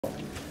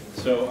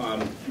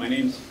My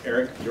name's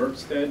Eric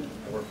Bjorkstedt.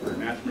 I work for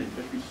National Marine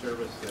Fisheries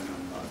Service and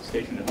I'm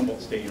stationed at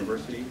Humboldt State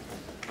University.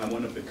 I'm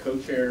one of the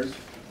co-chairs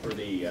for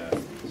the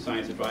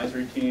Science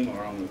Advisory Team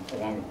along with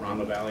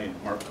Ron LeValley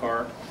and Mark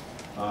Carr.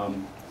 I'd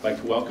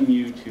like to welcome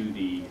you to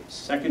the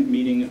second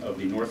meeting of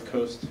the North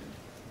Coast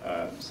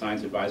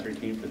Science Advisory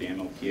Team for the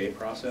MLPA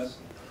process.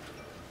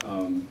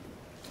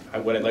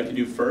 What I'd like to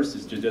do first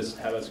is to just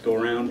have us go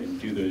around and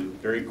do the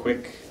very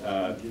quick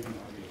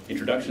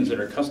introductions that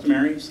are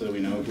customary so that we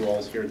know who all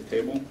is here at the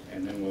table,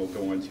 and then we'll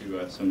go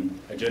into some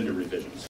agenda revisions.